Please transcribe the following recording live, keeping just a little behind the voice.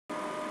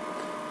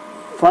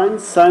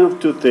Find sine of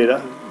 2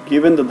 theta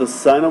given that the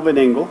sine of an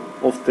angle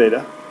of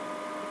theta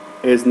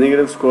is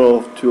negative square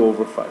root of 2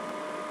 over 5.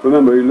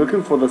 Remember, you're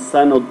looking for the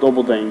sine of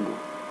double the angle.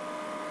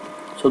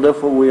 So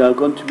therefore we are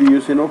going to be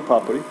using our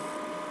property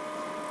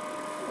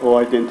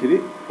or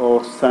identity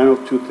or sine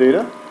of 2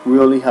 theta. We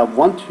only have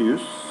one to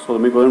use, so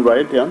let me go and write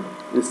it down.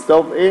 Instead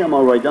of a, I'm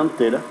going to write down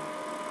theta.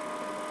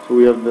 So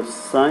we have the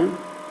sine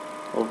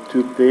of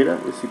 2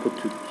 theta is equal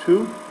to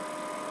 2,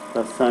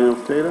 that's sine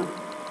of theta,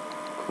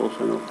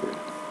 cosine of theta.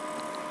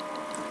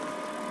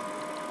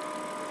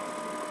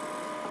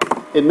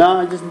 And now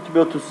I just need to be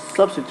able to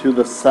substitute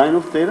the sine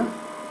of theta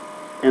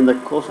and the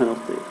cosine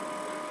of theta.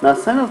 Now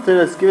sine of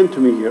theta is given to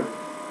me here,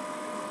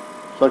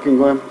 so I can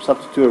go and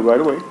substitute it right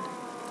away.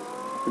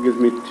 It gives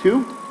me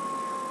 2,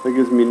 that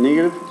gives me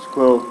negative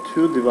square root of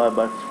 2 divided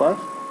by 5.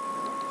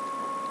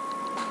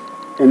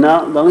 And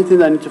now the only thing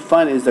that I need to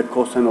find is the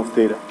cosine of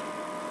theta.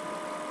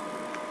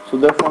 So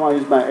therefore I'm going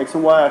to use my x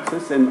and y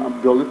axis and I'll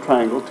build a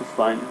triangle to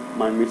find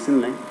my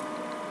missing length.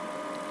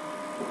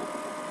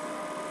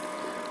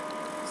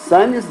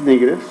 Sine is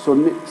negative, so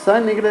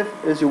sine negative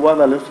is your y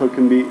value, so it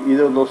can be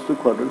either of those two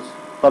quadrants.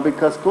 But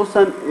because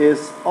cosine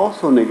is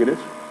also negative,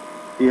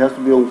 it has to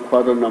be on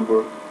quadrant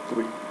number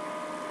 3. I'm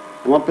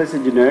going to place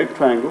a generic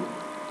triangle.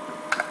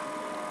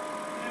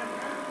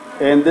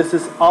 And this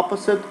is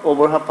opposite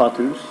over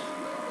hypotenuse.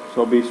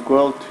 So it'll be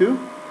square root of 2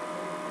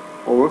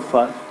 over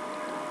 5.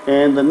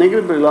 And the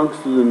negative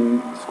belongs to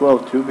the square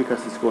root of 2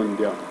 because it's going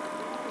down.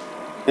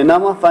 And now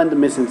I'm going to find the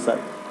missing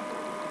side.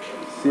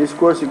 C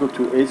squared is equal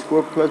to a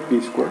squared plus b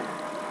squared.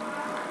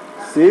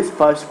 C is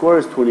 5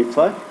 squared is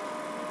 25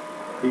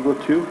 equal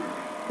to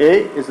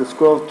a is the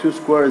square root of 2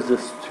 squared is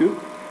just 2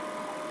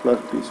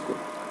 plus b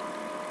squared.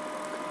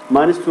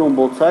 Minus 2 on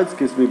both sides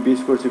gives me b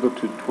squared is equal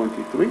to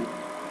 23.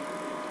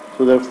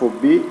 So therefore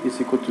b is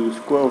equal to the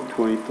square of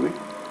 23.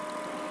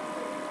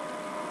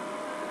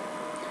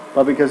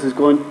 But because it's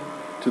going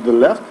to the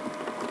left,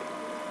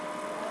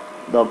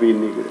 that'll be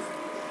negative.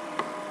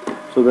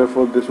 So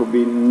therefore this will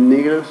be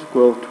negative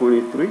square root of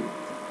 23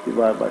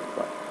 divided by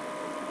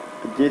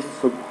 5.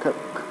 So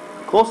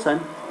cosine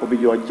will be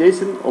your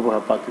adjacent over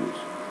hypotenuse.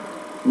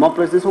 I'm going to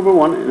place this over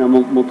 1 and I'm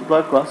going to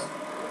multiply across.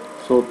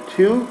 So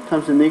 2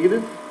 times the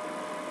negative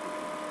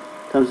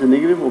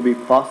will be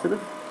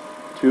positive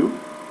 2.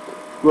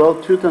 Square root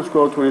of 2 times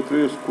square root of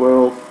 23 is square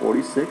root of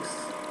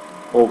 46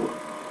 over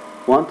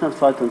 1 times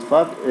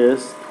 5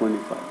 is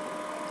 25.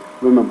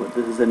 Remember,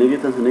 this is a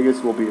negative times a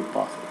negative will be a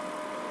positive.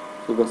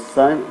 So the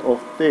sine of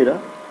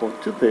theta, or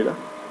 2 theta,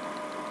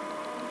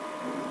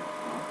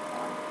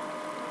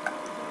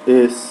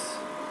 is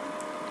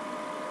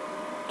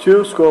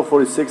 2 square root of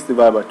 46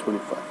 divided by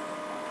 25.